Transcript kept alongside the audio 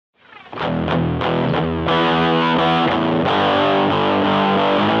Hey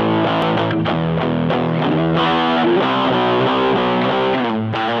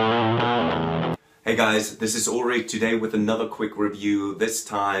guys, this is Ulrich today with another quick review, this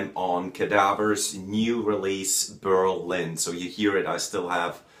time on KADAVAR's new release, Berlin. So you hear it, I still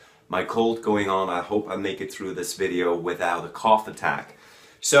have my cold going on. I hope I make it through this video without a cough attack.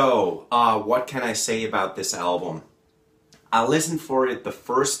 So, what can I say about this album? I listened for it the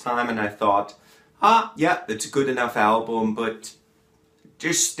first time and I thought, yeah, it's a good enough album, but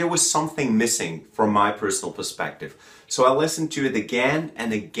there was something missing from my personal perspective. So I listened to it again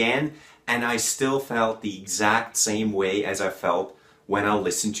and again, and I still felt the exact same way as I felt when I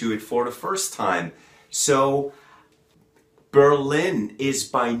listened to it for the first time. So Berlin is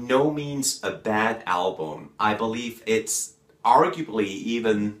by no means a bad album. I believe it's arguably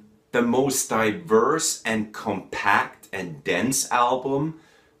even the most diverse and compact and dense album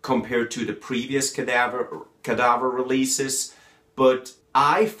compared to the previous KADAVAR releases. But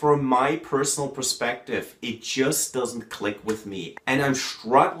from my personal perspective, it just doesn't click with me. And I'm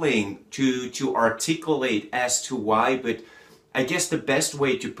struggling to articulate as to why, but I guess the best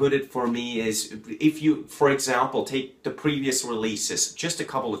way to put it for me is if you, for example, take the previous releases, just a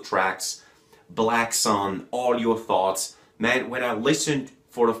couple of tracks, Black Sun, All Your Thoughts. Man, when I listened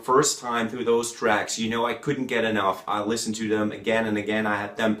for the first time through those tracks, you know, I couldn't get enough. I listened to them again and again. I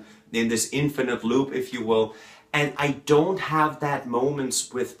had them in this infinite loop, if you will. And I don't have that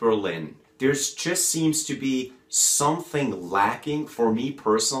moments with Berlin. There's just seems to be something lacking for me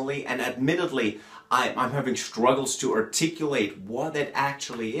personally, and admittedly, I'm having struggles to articulate what it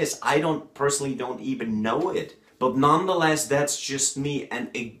actually is. I personally don't even know it. But nonetheless, that's just me. And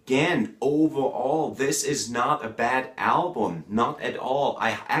again, overall, this is not a bad album. Not at all.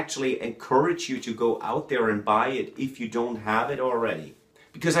 I actually encourage you to go out there and buy it if you don't have it already.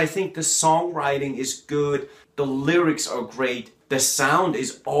 Because I think the songwriting is good, the lyrics are great, the sound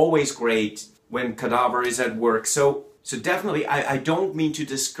is always great when KADAVAR is at work. So definitely, I don't mean to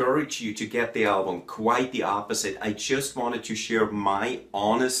discourage you to get the album, quite the opposite. I just wanted to share my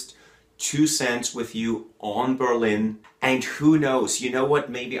honest 2 cents with you on Berlin. And who knows, you know what,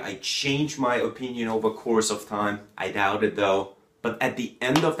 maybe I change my opinion over course of time. I doubt it though. But at the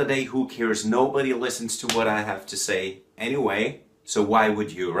end of the day, who cares? Nobody listens to what I have to say anyway. So why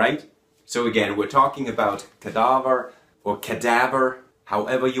would you, right? So again, we're talking about KADAVAR, or KADAVAR,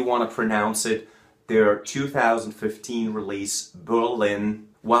 however you want to pronounce it. Their 2015 release, Berlin.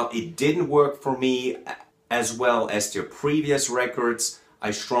 While it didn't work for me as well as their previous records, I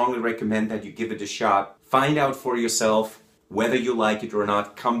strongly recommend that you give it a shot. Find out for yourself whether you like it or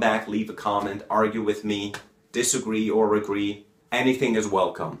not. Come back, leave a comment, argue with me, disagree or agree. Anything is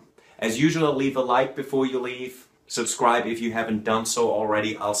welcome. As usual, leave a like before you leave. Subscribe if you haven't done so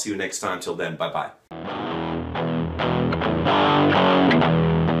already. I'll see you next time. Till then, bye-bye.